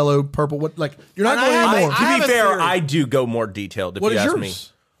 green, yellow, purple. You're not going any more. To be fair, I do go more detailed if you ask me.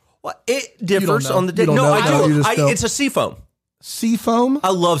 Well, it differs on the day. No, I do. It's a seafoam. Seafoam? I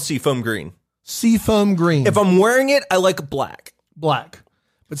love seafoam green. Seafoam green. If I'm wearing it, I like black. Black.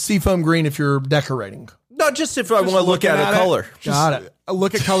 But seafoam green if you're decorating. Not just if I want to look at a color. Got it.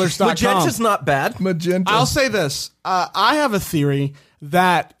 Look at colors.com. Magenta's not bad. Magenta. I'll say this. I have a theory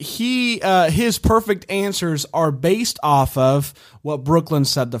that his perfect answers are based off of what Brooklyn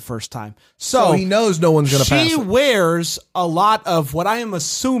said the first time. So he knows no one's going to pass. She wears a lot of what I am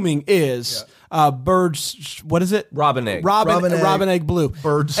assuming is birds. What is it? Robin egg. Robin egg blue.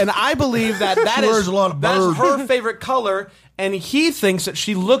 Birds. And I believe that wears a lot of birds. That's her favorite color. And he thinks that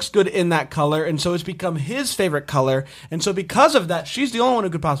she looks good in that color, and so it's become his favorite color. And so because of that, she's the only one who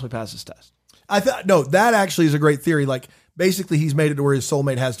could possibly pass this test. No, that actually is a great theory. Like, basically, he's made it to where his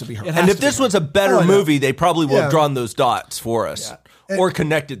soulmate has to be her. And if this was a better movie, they probably would have drawn those dots for us. Yeah. Or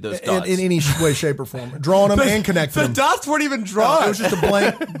connected those dots. In any way, shape, or form. Drawn them and connected them. The dots weren't even drawn. No, it was just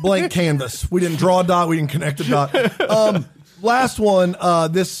a blank canvas. We didn't draw a dot. We didn't connect a dot. Last one,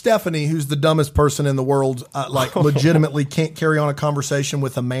 this Stephanie, who's the dumbest person in the world, legitimately can't carry on a conversation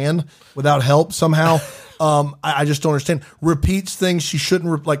with a man without help somehow. I just don't understand. Repeats things she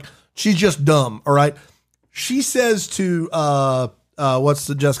shouldn't, she's just dumb, all right? She says to, what's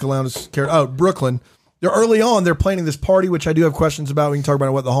the Jessica Lowndes character? Oh, Brooklyn. They're early on, they're planning this party, which I do have questions about. We can talk about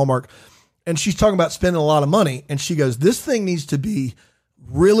it with the Hallmark. and she's talking about spending a lot of money, and she goes, this thing needs to be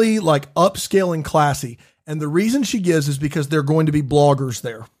really like upscale and classy. And the reason she gives is because they're going to be bloggers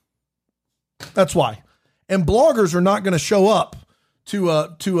there. That's why. And bloggers are not going to show up to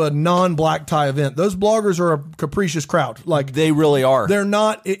a non-black tie event. Those bloggers are a capricious crowd. Like, They really are. they're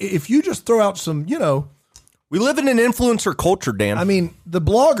not, if you just throw out some, We live in an influencer culture, Dan. I mean, the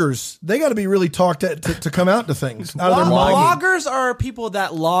bloggers, they got to be really talked to come out to things. Out of their mind. Bloggers are people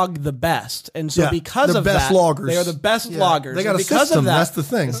that log the best, and so Yeah, because the of best that, loggers. they are the best Yeah, loggers. they got And a because system, of that, that's the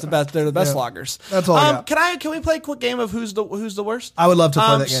thing. It's the best. They're the best Yeah. loggers. That's all I got. Can we play a quick game of who's the worst? I would love to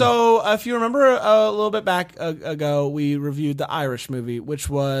play that game. So if you remember a little bit back ago, we reviewed the Irish movie, which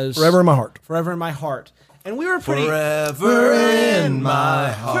was Forever in My Heart. Forever in My Heart, and we were pretty Forever in my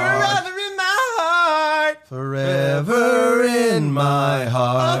heart. Forever in my heart. Forever in my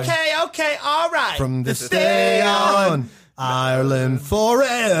heart. Okay, all right. From this day on, Ireland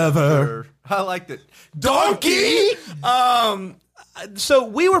forever. I liked it. Donkey. So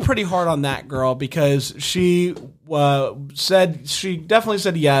we were pretty hard on that girl because she definitely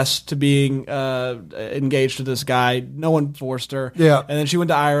said yes to being engaged to this guy. No one forced her. Yeah. And then she went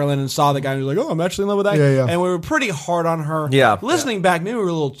to Ireland and saw the guy and was like, "Oh, I'm actually in love with that." Yeah, yeah. And we were pretty hard on her. Yeah. Listening back, maybe we were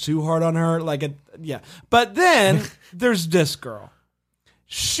a little too hard on her. Yeah. But then there's this girl.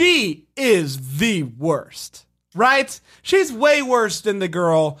 She is the worst. Right? She's way worse than the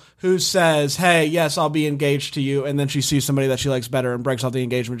girl who says, "Hey, yes, I'll be engaged to you," and then she sees somebody that she likes better and breaks off the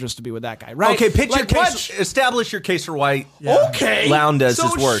engagement just to be with that guy. Right? Okay, pitch your Like, what case. Establish your case for why Okay. Lowndes so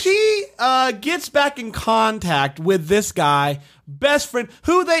is worse. she gets back in contact with this guy, best friend,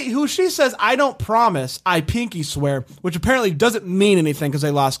 who she says, "I don't promise, I pinky swear," which apparently doesn't mean anything because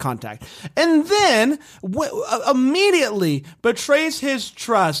they lost contact. And then immediately betrays his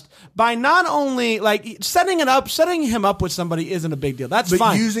trust by not only setting him up with somebody isn't a big deal. That's But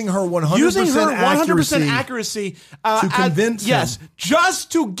fine. using her 100% Using her 100% accuracy accuracy to convince him. yes,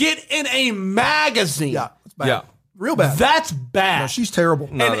 just to get in a magazine. Yeah, it's bad. Yeah. Real bad. That's bad. No, she's terrible.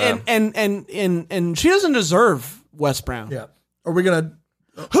 And she doesn't deserve Wes Brown. Yeah. Are we going to...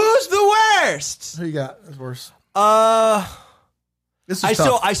 Who's the worst? Who you got? That's worse. This is I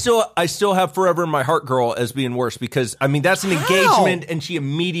tough. still have Forever in My Heart girl as being worse because I mean that's an engagement and she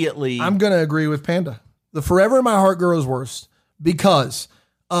immediately I'm going to agree with Panda. The Forever in My Heart girl is worse because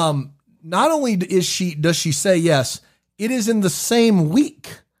not only does she say yes, it is in the same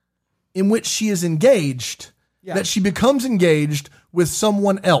week in which she is engaged that she becomes engaged with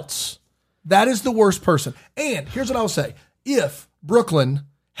someone else. That is the worst person. And here's what I'll say. If Brooklyn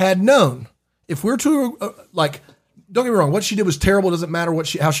had known, if we're to don't get me wrong, what she did was terrible. It doesn't matter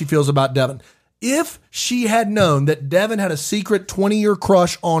how she feels about Devin. If she had known that Devin had a secret 20-year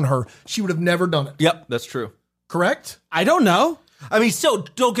crush on her, she would have never done it. Yep, that's true. Correct? I don't know. I mean, still,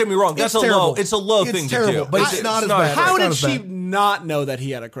 don't get me wrong. That's It's a terrible. It's a low It's thing terrible, to do. but it's not as bad. How It's not did as she bad. not know that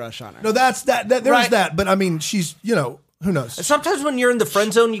he had a crush on her? No, that's that. There's Right. that. But I mean, she's, who knows? Sometimes when you're in the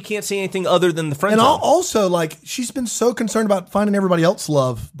friend zone, you can't see anything other than the friend And zone. also, she's been so concerned about finding everybody else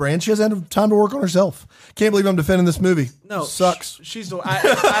love, Brand. She hasn't had time to work on herself. Can't believe I'm defending this movie. No, Sucks. She's the.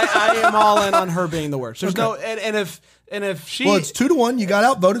 I am all in on her being the worst. There's no, and if she Well, it's 2-1. You got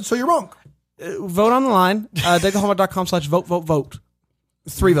outvoted, so you're wrong. vote on the line, DateTheHallmark.com/vote.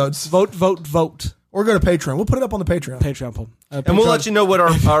 3 votes. Vote. Or go to Patreon. We'll put it up on the Patreon. Patreon poll. and we'll let you know what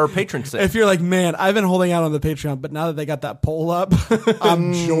our patrons say. If you're like, man, I've been holding out on the Patreon, but now that they got that poll up,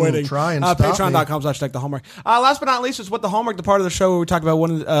 I'm joining. try and stop me. Patreon.com/DeckTheHallmark. Last but not least, it's What the Hallmark, the part of the show where we talk about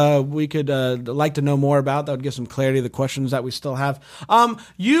what we could like to know more about. That would give some clarity to the questions that we still have.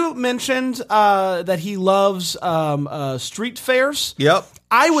 You mentioned that he loves street fairs. Yep.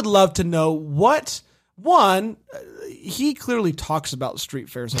 I would love to know he clearly talks about street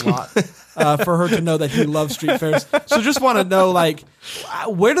fairs a lot for her to know that he loves street fairs. So just want to know,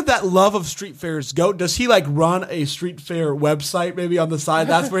 where did that love of street fairs go? Does he run a street fair website maybe on the side?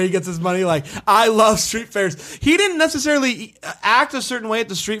 That's where he gets his money. I love street fairs. He didn't necessarily act a certain way at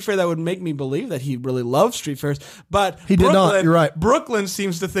the street fair that would make me believe that he really loves street fairs. But He did not. You're right. Brooklyn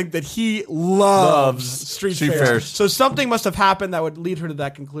seems to think that he loves street fairs. fairs. So something must have happened that would lead her to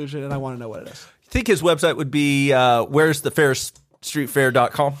that conclusion, and I want to know what it is. I think his website would be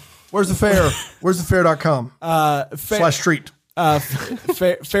where'sthefairstreetfair.com. Where's the fair? Where's the fair.com? /street.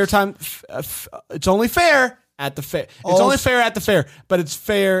 Fair time. It's only fair at the fair. It's only fair at the fair, but it's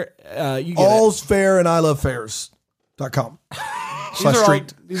fair. You get All's fair and I love fairs.com.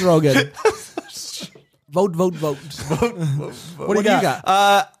 /street. These are all good. Vote. What do you got?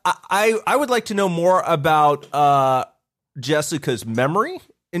 I would like to know more about Jessica's memory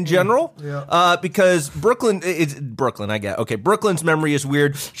in general. Yeah. Because Brooklyn, I get. Okay, Brooklyn's memory is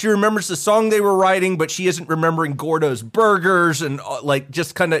weird. She remembers the song they were writing, but she isn't remembering Gordo's burgers and like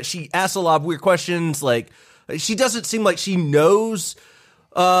just kind of, she asks a lot of weird questions. Like, she doesn't seem like she knows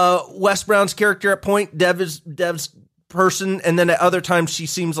Wes Brown's character at point, Dev's person, and then at other times she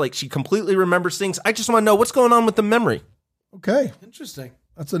seems like she completely remembers things. I just want to know what's going on with the memory. Okay. Interesting.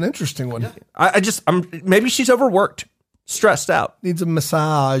 That's an interesting one. I'm maybe she's overworked, stressed out. Needs a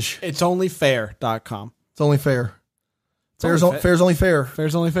massage. It's onlyfair.com. It's only fair. Fair's only only fair.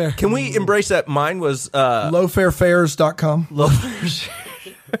 Fair's only fair. Can we embrace that? Mine was Lowfarefairs.com. low fares.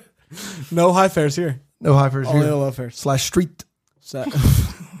 No high fares here. No high fares Only here. the low fares. /street.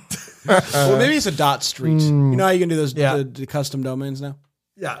 Well, maybe it's a .street. You know how you can do those Yeah. the custom domains now?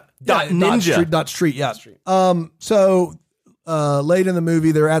 Yeah. Ninja. .street. Yeah. So late in the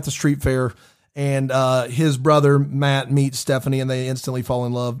movie, they're at the street fair, and his brother Matt meets Stephanie, and they instantly fall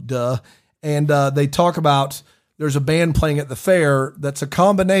in love. Duh. And they talk about there's a band playing at the fair that's a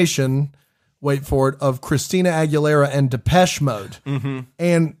combination. Wait for it, of Christina Aguilera and Depeche Mode. Mm-hmm.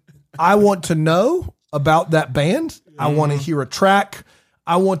 And I want to know about that band. I want to hear a track.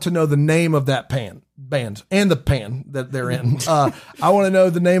 I want to know the name of that band and the band that they're in. I want to know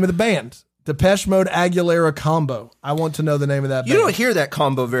the name of the band. Depeche Mode Aguilera combo. I want to know the name of that band. You don't hear that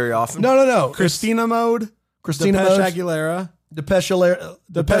combo very often. No. Christina Mode. Christina Depeche Mode. Aguilera. Depeche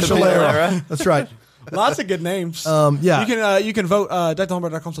Aguilera. That's right. Lots of good names. Yeah. You can vote.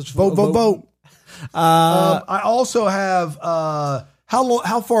 DeckTheHomework.com. Vote. I also have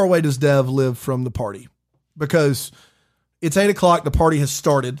how far away does Dev live from the party? Because it's 8:00. The party has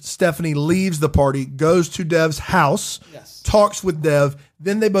started. Stephanie leaves the party, goes to Dev's house, talks with Dev.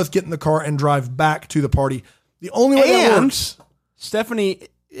 Then they both get in the car and drive back to the party. The only way that works. Stephanie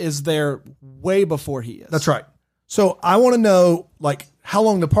is there way before he is. That's right. So I want to know, like, how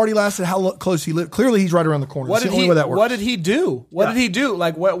long the party lasted, how close he lived. Clearly, he's right around the corner. What It's did the only he? way that works. What did he do? What Yeah. did he do?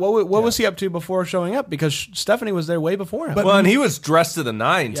 Like, what was he up to before showing up? Because Stephanie was there way before him. Well, and he was dressed to the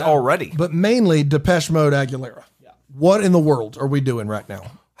nines already. But mainly Depeche Mode Aguilera. Yeah. What in the world are we doing right now?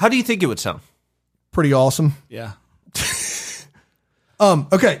 How do you think it would sound? Pretty awesome. yeah,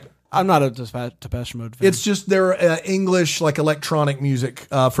 Okay. I'm not a Depeche Mode fan. It's just their English, like, electronic music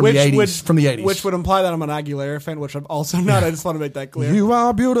from the 80s. Which would imply that I'm an Aguilera fan, which I'm also not. I just want to make that clear. You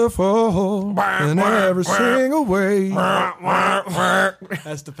are beautiful in every single way.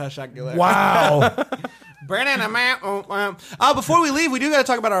 That's Depeche Aguilera. Wow. Before we leave, we do got to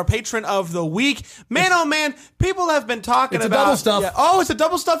talk about our patron of the week. Man, oh man, people have been talking It's a about double stuff. Yeah. Oh, it's a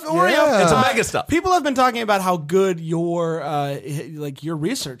double stuffed Oreo. Yeah. It's a mega stuff. People have been talking about how good your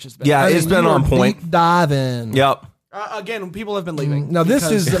research has been. Yeah, it's been on point. Deep diving. Yep. Again, people have been leaving. Now, this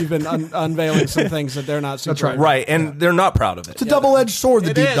because is- you've been unveiling some things that they're not super. right. Right, and they're not proud of it. It's a double-edged sword,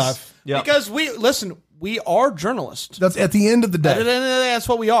 the It deep is. dive. Yep. Because we are journalists. That's at the end of the At the day. end of the day, that's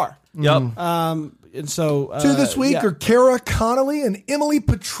what we are. Yep. And so Two this week yeah. are Kara Connolly and Emily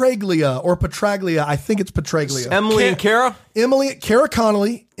Petraglia. I think it's Petraglia. Emily and Kara? Kara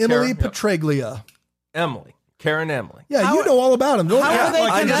Connolly, Emily Kara, yep. Petraglia. Emily. Kara and Emily. Yeah, you know all about them. Don't how act are they like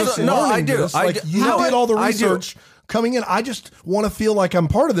you're connected? just No, I learning do. this. I Like, do. you No, did all the I do. research coming in. I just want to feel like I'm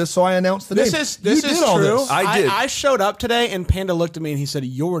part of this, so I announced the This name. is this you is did all true. this. I did. I showed up today, and Panda looked at me and he said,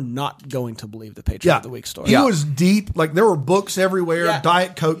 "You're not going to believe the Patron of the Week story." He was deep. Like, there were books everywhere, Yeah.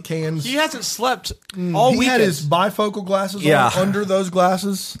 Diet Coke cans. He hasn't slept all he weekend. had his bifocal glasses Yeah. on under those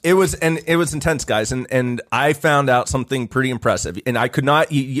glasses. It was intense, guys, and I found out something pretty impressive. And I could not.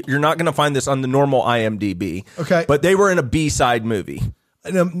 You're not going to find this on the normal IMDb. Okay. but they were in a B-side movie.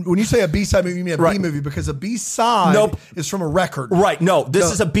 And, when you say a B-side movie, you mean a Right. B movie, because a B-side Nope. is from a record. Right? No,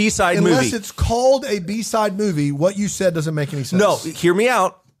 this is a B-side Unless movie. it's called a B-side movie, what you said doesn't make any sense. No, hear me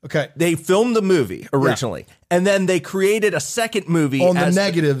out. Okay. They filmed the movie originally, and then they created a second movie On the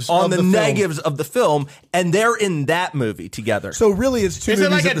negatives on of the the film. negatives of the film, and they're in that movie together. So really, it's two Is it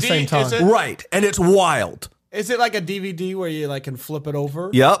movies like at a the same D- time. is it- right, and it's wild. Is it like a DVD where you like can flip it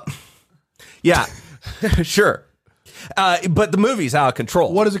over? Yep. Yeah. Sure. But the movie's out of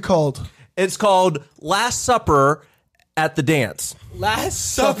control. What is it called? It's called Last Supper at the Dance.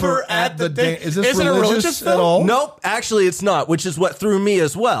 Last Supper at the Dance. Is this it a religious religious film? at all? Nope, actually it's not, which is what threw me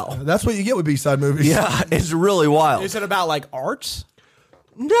as well. That's what you get with B-side movies. Yeah, it's really wild. Is it about like art?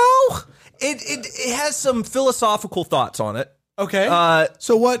 No. It has some philosophical thoughts on it. Okay.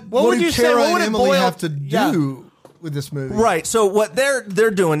 So what would do you say- Kara what would and it Emily boil- have to Yeah. do with this movie? Right. So what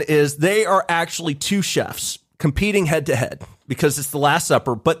they're doing is they are actually two chefs competing head to head because it's the Last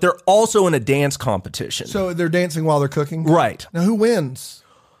Supper, but they're also in a dance competition. So they're dancing while they're cooking? Right. Now, who wins?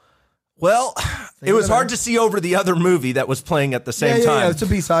 Well, it was hard to see over the other movie that was playing at the same time. Yeah, it's a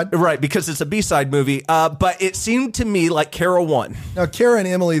B-side. Right, because it's a B-side movie. But it seemed to me like Kara won. Now, Kara and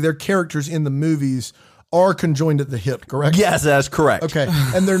Emily, their characters in the movies are conjoined at the hip, correct? Yes, that's correct. Okay,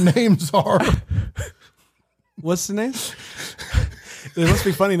 and their names are... What's the name? They must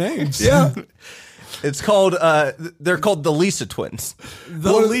be funny names. Yeah. It's called, they're called the Lisa twins.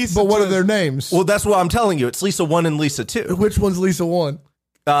 What are their names? Well, that's what I'm telling you. It's Lisa 1 and Lisa 2. Which one's Lisa 1?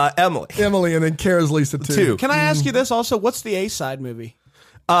 Emily. Emily, and then Kara's Lisa 2. Can I ask you this also? What's the A-side movie?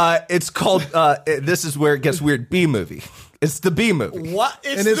 It's called, this is where it gets weird, B movie. It's the B movie. What?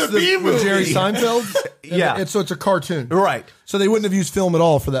 It's And it's the B movie. with Jerry Seinfeld? Yeah. So it's a cartoon. Right. So they wouldn't have used film at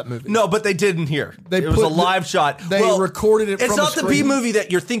all for that movie. No, but they didn't here. They it was put a live shot. they recorded it It's from not a the B screen. movie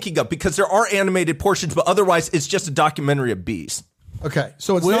that you're thinking of because there are animated portions, but otherwise it's just a documentary of bees. Okay,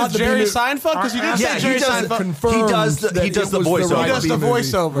 so it's With not the Jerry B movie. Seinfeld? Because you didn't Yeah, say Jerry he does Seinfeld. confirmed He does the that it voiceover. was the right He does B the movie.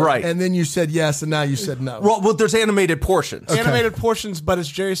 voiceover. Right. And then you said yes, and now you said no. Well, there's animated portions. Animated portions, but it's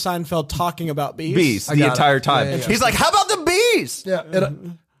Jerry Seinfeld talking about bees. Bees I the got it. entire time. Yeah, yeah, yeah. He's like, how about the bees? Yeah,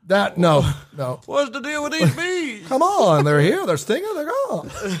 no. What's the deal with these bees? Come on, they're here, they're stinging, they're gone.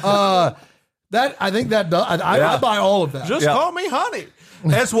 I think that does. I buy all of that. Just Yeah. call me honey.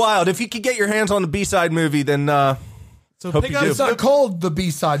 That's wild. If you could get your hands on the B-side movie, then So Hope pick you up do. It's not called the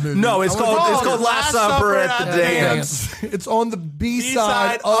B-side movie. no, it's I wanna- called Last Supper at the Dance. It's on the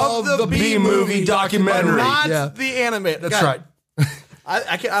B-side B-side of the B-movie documentary. not Yeah. the animated. That's God, right.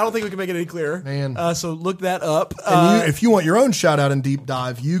 I don't think we can make it any clearer. Man. So look that up. And if you want your own shout out and deep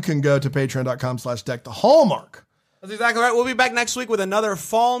dive, you can go to patreon.com/deck the hallmark. That's exactly right. We'll be back next week with another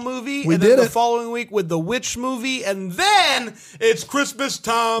fall movie. We and did then the it. following week with the witch movie. And then it's Christmas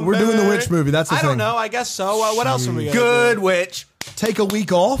time. We're doing the baby. witch movie. That's the I don't thing. know. I guess so. What else are we going to Good witch. Take a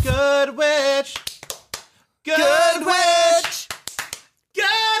week off. Good witch. Good witch.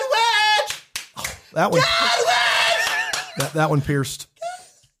 Good witch. That one. Good witch. That one pierced.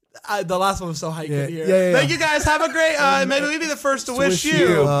 The last one was so hype Yeah, in here. yeah. Thank you guys. Have a great. Maybe we be the first to wish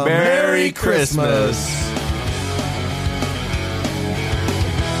you. Merry Christmas.